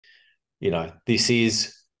this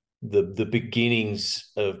is the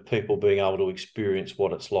beginnings of people being able to experience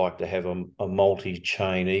what it's like to have a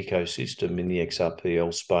multi-chain ecosystem in the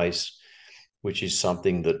XRPL space, which is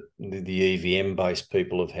something that the EVM-based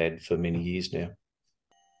people have had for many years now.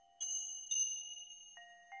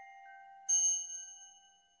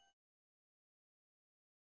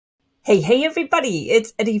 Hey everybody,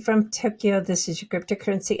 it's Eddie from Tokyo. This is your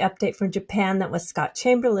cryptocurrency update from Japan. That was Scott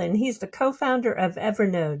Chamberlain. He's the co-founder of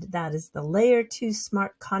Evernode. That is the layer 2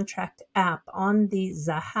 smart contract app on the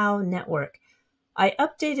Zahao network. I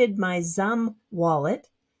updated my ZAM wallet.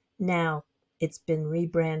 Now it's been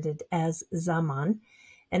rebranded as Zaman,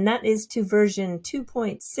 and that is to version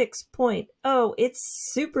 2.6.0. It's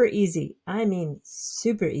super easy. I mean,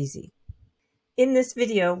 super easy. In this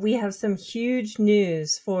video, we have some huge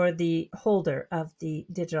news for the holder of the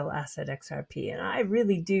digital asset XRP, and I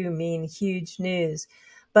really do mean huge news.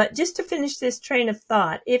 But just to finish this train of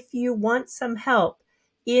thought, if you want some help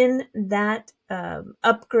in that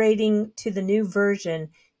upgrading to the new version,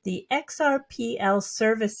 the XRPL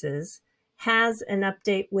services has an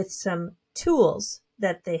update with some tools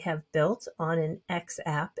that they have built on an X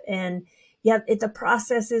app. And yeah, the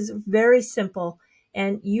process is very simple.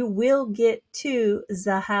 And you will get 2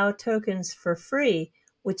 Zahao tokens for free,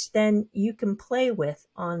 which then you can play with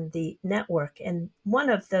on the network. And one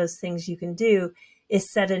of those things you can do is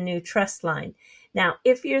set a new trust line. Now,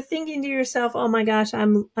 if you're thinking to yourself, oh my gosh,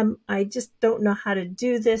 I just don't know how to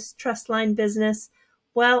do this trust line business.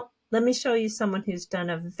 Well, let me show you someone who's done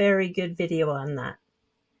a very good video on that.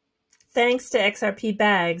 Thanks to XRP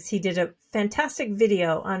Bags, he did a fantastic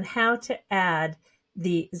video on how to add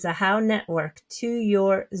the Zahao network to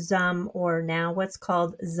your ZAM, or now what's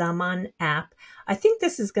called Zaman app. I think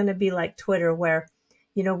this is going to be like Twitter, where,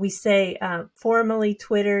 we say formerly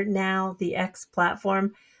Twitter, now the X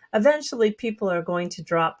platform. Eventually people are going to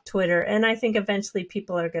drop Twitter, and I think eventually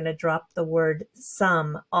people are going to drop the word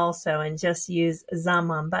ZAM also and just use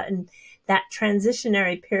Zaman. But in that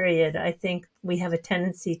transitionary period, I think we have a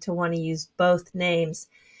tendency to want to use both names.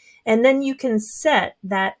 And then you can set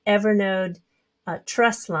that Evernode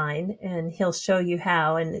trust line, and he'll show you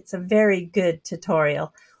how, and it's a very good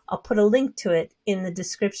tutorial. I'll put a link to it in the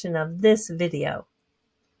description of this video.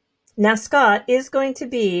 Now, Scott is going to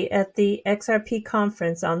be at the XRP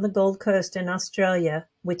conference on the Gold Coast in Australia,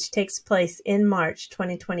 which takes place in March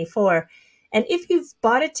 2024. And if you've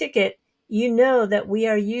bought a ticket, you know that we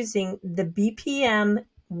are using the BPM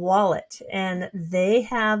wallet, and they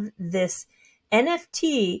have this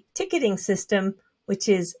NFT ticketing system, which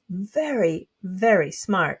is very, very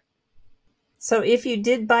smart. So if you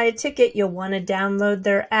did buy a ticket, you'll want to download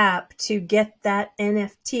their app to get that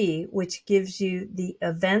NFT, which gives you the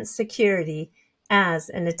event security as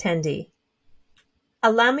an attendee.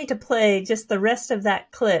 Allow me to play just the rest of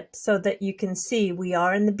that clip so that you can see we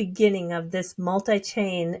are in the beginning of this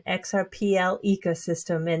multi-chain XRPL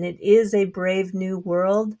ecosystem, and it is a brave new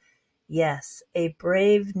world. Yes, a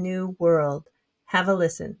brave new world. Have a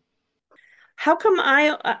listen. How come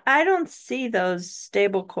I don't see those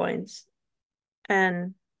stable coins?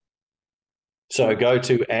 And so go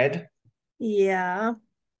to add. Yeah.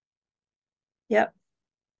 Yep.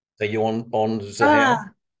 Are you on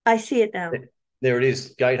Zahao? I see it now. There it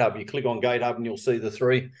is, GateHub. You click on GateHub and you'll see the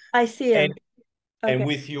 3. I see it. And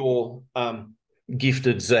with your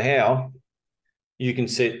gifted Zahao, you can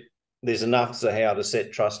set, there's enough Zahao to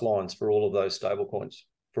set trust lines for all of those stable coins,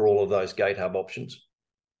 for all of those GateHub options.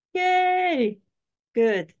 Yay!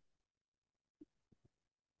 Good.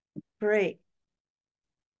 Great.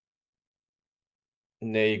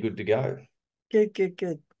 Now you're good to go.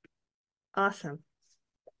 Good. Awesome.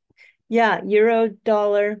 Yeah, euro,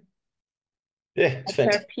 dollar. Yeah, it's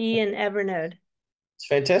fantastic. XRP and Evernode. It's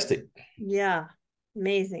fantastic. Yeah,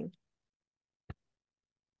 amazing.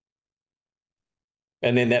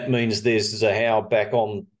 And then that means there's Zahao back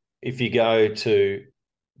on. If you go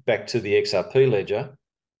back to the XRP ledger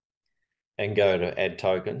and go to add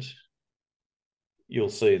tokens, you'll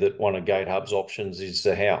see that one of GateHub's options is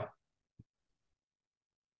Zahao.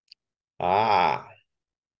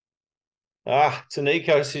 It's an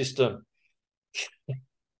ecosystem.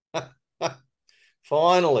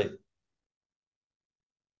 Finally.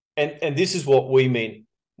 And this is what we meant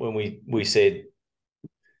when we said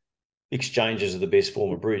exchanges are the best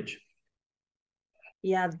form of bridge.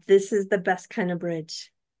 Yeah, this is the best kind of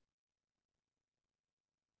bridge.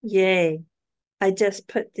 Yay. I just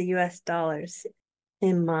put the US dollars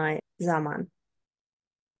in my Zaman.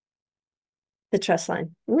 The trust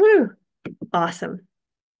line. Woo! Awesome.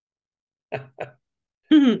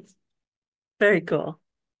 Very cool.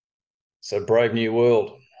 So brave new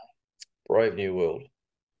world. Brave new world.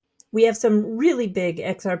 We have some really big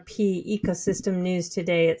XRP ecosystem news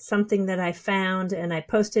today. It's something that I found and I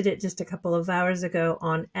posted it just a couple of hours ago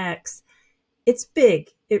on X. It's big.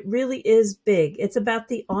 It really is big. It's about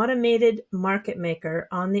the automated market maker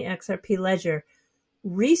on the XRP Ledger.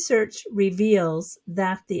 Research reveals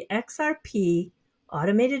that the XRP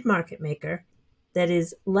automated market maker that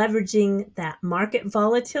is leveraging that market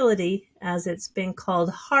volatility, as it's been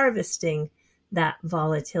called, harvesting that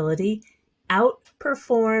volatility,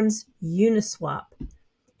 outperforms Uniswap.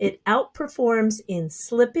 It outperforms in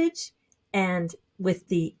slippage and with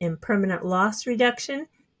the impermanent loss reduction,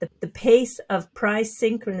 the pace of price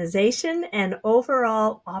synchronization, and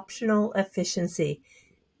overall optional efficiency.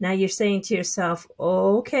 Now you're saying to yourself,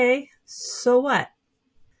 okay, so what?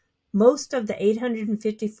 Most of the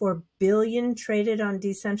 854 billion traded on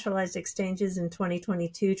decentralized exchanges in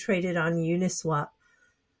 2022 traded on Uniswap.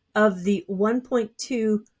 Of the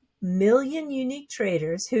 1.2 million unique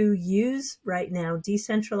traders who use right now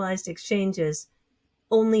decentralized exchanges,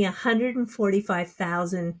 only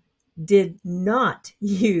 145,000 did not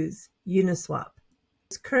use Uniswap.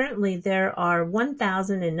 Currently, there are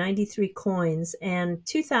 1,093 coins and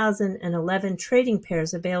 2,011 trading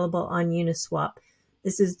pairs available on Uniswap.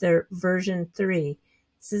 This is their version 3.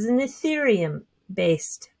 This is an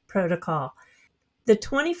Ethereum-based protocol. The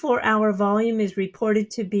 24-hour volume is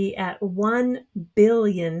reported to be at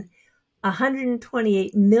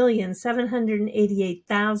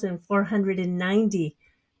 1,128,788,490.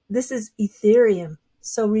 This is Ethereum.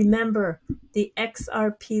 So remember, the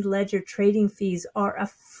XRP Ledger trading fees are a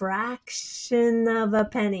fraction of a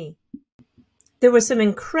penny. There were some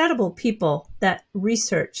incredible people that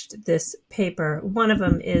researched this paper. One of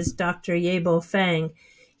them is Dr. Yebo Fang.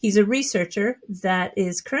 He's a researcher that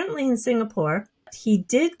is currently in Singapore. He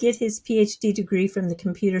did get his PhD degree from the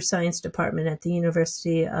Computer Science Department at the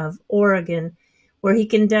University of Oregon, where he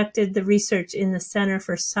conducted the research in the Center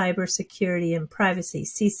for Cybersecurity and Privacy,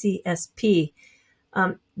 CCSP.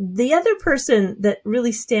 The other person that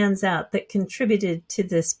really stands out that contributed to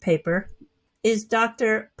this paper is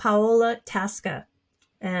Dr. Paola Tasca.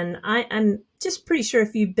 And I'm just pretty sure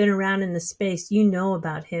if you've been around in the space, you know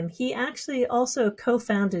about him. He actually also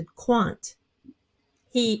co-founded Quant.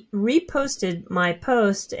 He reposted my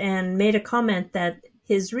post and made a comment that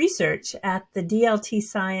his research at the DLT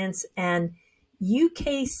Science and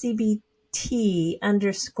UKCBT_org,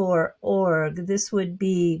 this would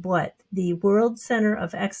be what? The World Center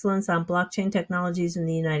of Excellence on Blockchain Technologies in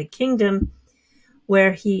the United Kingdom,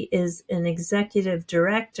 where he is an executive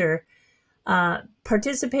director,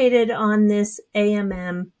 participated on this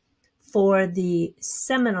AMM for the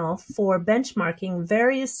seminal for benchmarking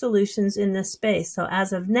various solutions in this space. So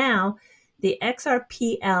as of now, the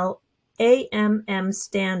XRPL-AMM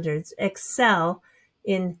standards excel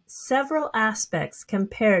in several aspects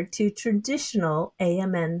compared to traditional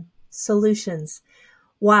AMM solutions.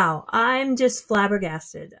 Wow, I'm just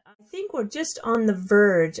flabbergasted. I think we're just on the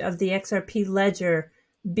verge of the XRP Ledger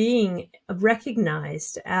being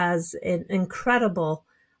recognized as an incredible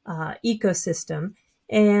ecosystem.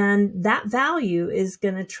 And that value is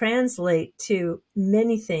going to translate to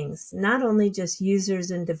many things, not only just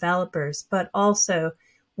users and developers, but also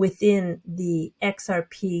within the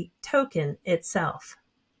XRP token itself.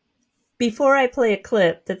 Before I play a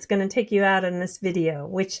clip that's going to take you out in this video,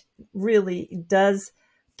 which really does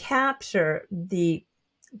capture the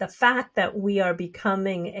fact that we are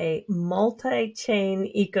becoming a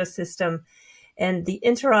multi-chain ecosystem, and the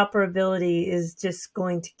interoperability is just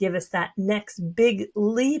going to give us that next big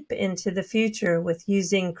leap into the future with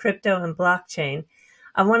using crypto and blockchain.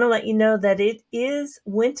 I want to let you know that it is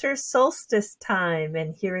winter solstice time,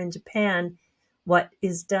 and here in Japan, what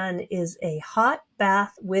is done is a hot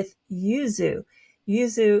bath with yuzu.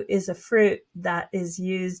 Yuzu is a fruit that is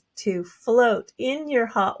used to float in your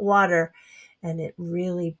hot water, and it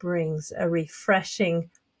really brings a refreshing,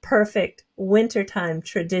 perfect wintertime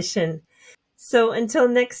tradition. So until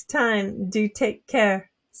next time, do take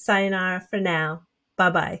care. Sayonara for now.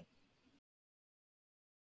 Bye-bye.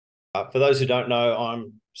 For those who don't know,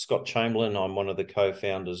 I'm Scott Chamberlain. I'm one of the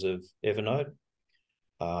co-founders of Evernode.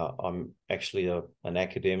 I'm actually an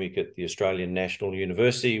academic at the Australian National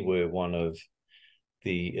University. We're one of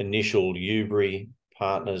the initial UBRI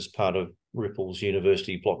partners, part of Ripple's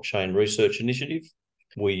University Blockchain Research Initiative.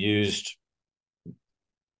 We used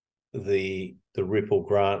the Ripple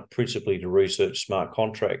grant principally to research smart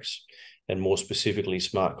contracts, and more specifically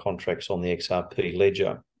smart contracts on the XRP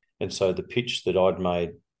ledger. And so the pitch that I'd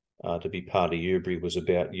made to be part of UBRI was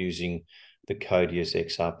about using the Codius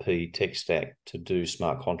XRP tech stack to do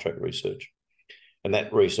smart contract research. And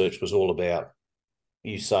that research was all about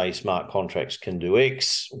you say smart contracts can do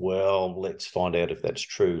X. Well, let's find out if that's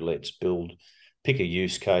true. Let's pick a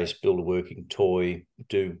use case, build a working toy,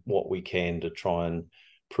 do what we can to try and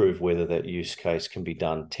prove whether that use case can be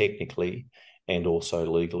done technically and also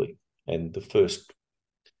legally. And the first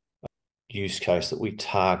use case that we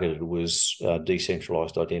targeted was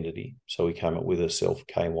decentralized identity. So we came up with a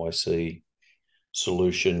self-KYC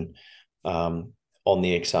solution on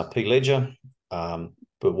the XRP Ledger.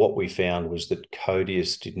 But what we found was that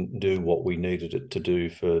Codius didn't do what we needed it to do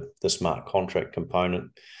for the smart contract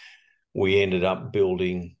component. We ended up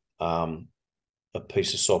building a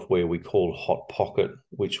piece of software we called Hot Pocket,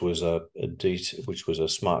 which was a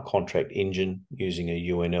smart contract engine using a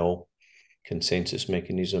UNL consensus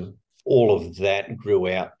mechanism. All of that grew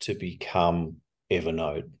out to become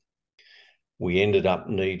Evernode. We ended up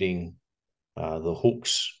needing the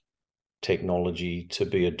hooks technology to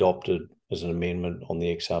be adopted as an amendment on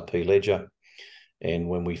the XRP Ledger. And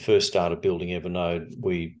when we first started building Evernode,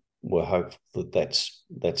 we were hopeful that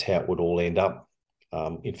that's how it would all end up.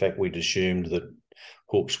 In fact, we'd assumed that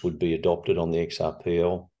hooks would be adopted on the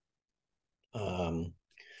XRPL.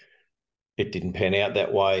 It didn't pan out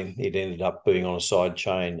that way. It ended up being on a side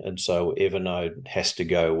chain. And so Evernode has to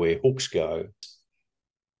go where hooks go.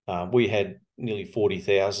 We had nearly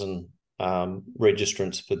 40,000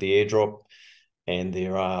 registrants for the airdrop. And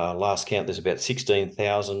there are, last count, there's about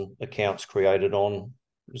 16,000 accounts created on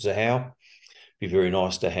Zahao. It'd be very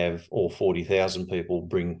nice to have all 40,000 people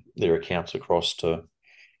bring their accounts across to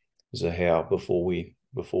Zahao before we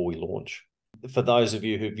launch. For those of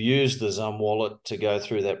you who've used the Zum wallet to go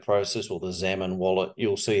through that process, or the Xammon wallet,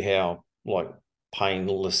 you'll see how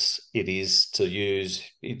painless it is to use.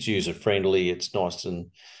 It's user friendly. It's nice and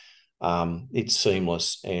it's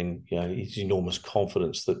seamless, and it's enormous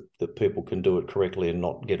confidence that people can do it correctly and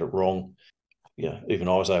not get it wrong. Even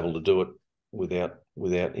I was able to do it without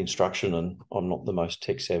instruction, and I'm not the most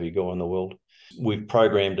tech savvy guy in the world. We've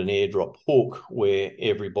programmed an airdrop hook where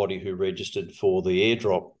everybody who registered for the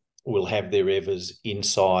airdrop will have their EVERs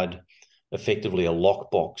inside effectively a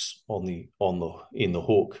lockbox in the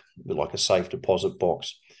hook, like a safe deposit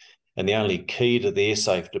box. And the only key to their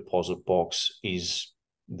safe deposit box is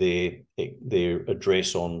their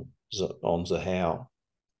address on Zahao,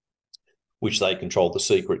 which they control the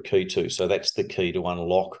secret key to. So that's the key to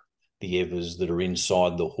unlock the EVERs that are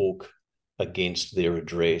inside the hook against their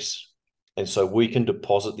address. And so we can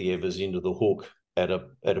deposit the EVERs into the hook at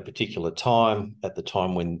a particular time, at the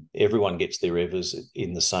time when everyone gets their EVERs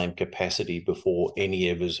in the same capacity, before any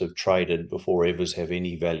EVERs have traded, before EVERs have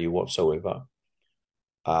any value whatsoever.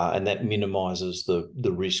 And that minimizes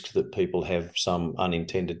the risk that people have some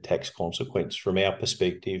unintended tax consequence. From our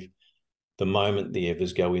perspective, the moment the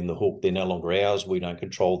EVERs go in the hook, they're no longer ours. We don't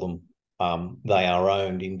control them. They are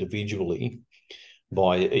owned individually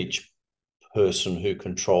by each person who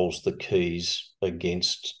controls the keys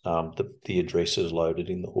against the addresses loaded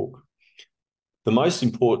in the hook. The most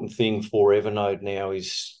important thing for Evernode now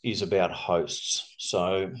is about hosts.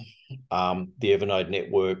 So the Evernode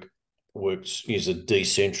network is a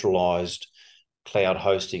decentralized cloud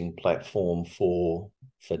hosting platform for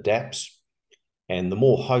dApps. And the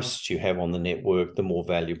more hosts you have on the network, the more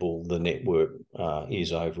valuable the network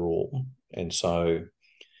is overall. And so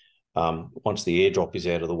once the airdrop is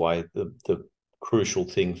out of the way, the crucial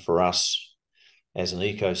thing for us as an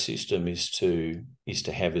ecosystem is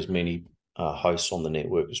to have as many hosts on the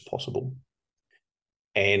network as possible.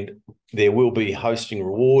 And there will be hosting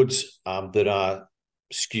rewards that are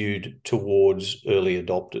skewed towards early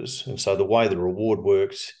adopters. And so the way the reward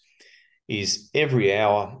works is every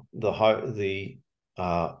hour there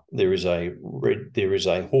is a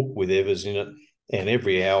hook with EVERs in it, and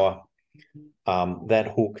every hour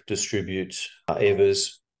that hook distributes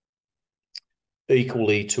EVERs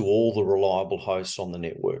equally to all the reliable hosts on the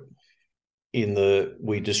network.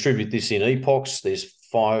 We distribute this in epochs. There's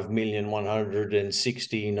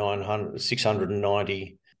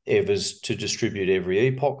 5,160,690 EVERs to distribute every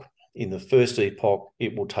epoch. In the first epoch,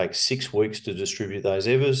 it will take 6 weeks to distribute those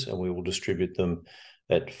EVERs, and we will distribute them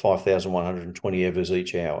at 5,120 EVERs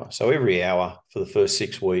each hour. So every hour for the first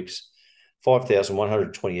 6 weeks,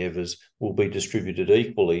 5,120 EVERs will be distributed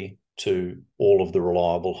equally to all of the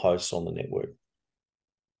reliable hosts on the network.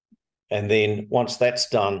 And then once that's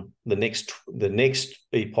done, the next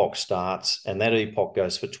epoch starts, and that epoch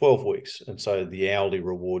goes for 12 weeks. And so the hourly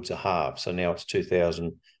rewards are halved. So now it's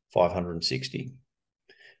 2,560.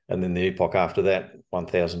 And then the epoch after that,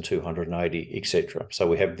 1,280, etc. So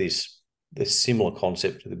we have this similar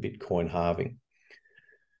concept to the Bitcoin halving.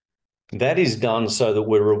 That is done so that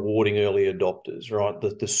we're rewarding early adopters, right?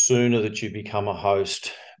 That the sooner that you become a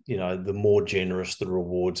host, the more generous the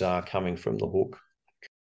rewards are coming from the hook.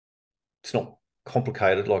 It's not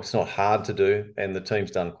complicated, like it's not hard to do, and the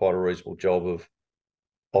team's done quite a reasonable job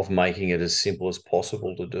of making it as simple as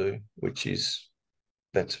possible to do, which is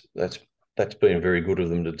that's been very good of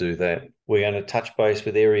them to do that. We're going to touch base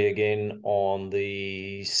with Eri again on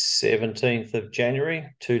the 17th of January,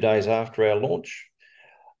 2 days after our launch.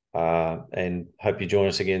 And hope you join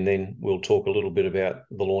us again then. We'll talk a little bit about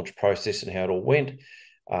the launch process and how it all went.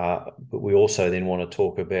 But we also then want to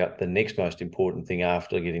talk about the next most important thing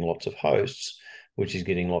after getting lots of hosts, which is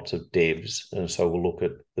getting lots of devs. And so we'll look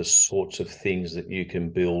at the sorts of things that you can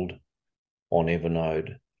build on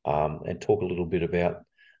Evernode, and talk a little bit about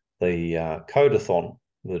the codathon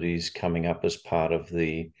that is coming up as part of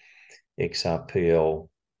the XRPL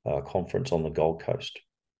conference on the Gold Coast.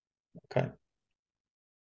 Okay.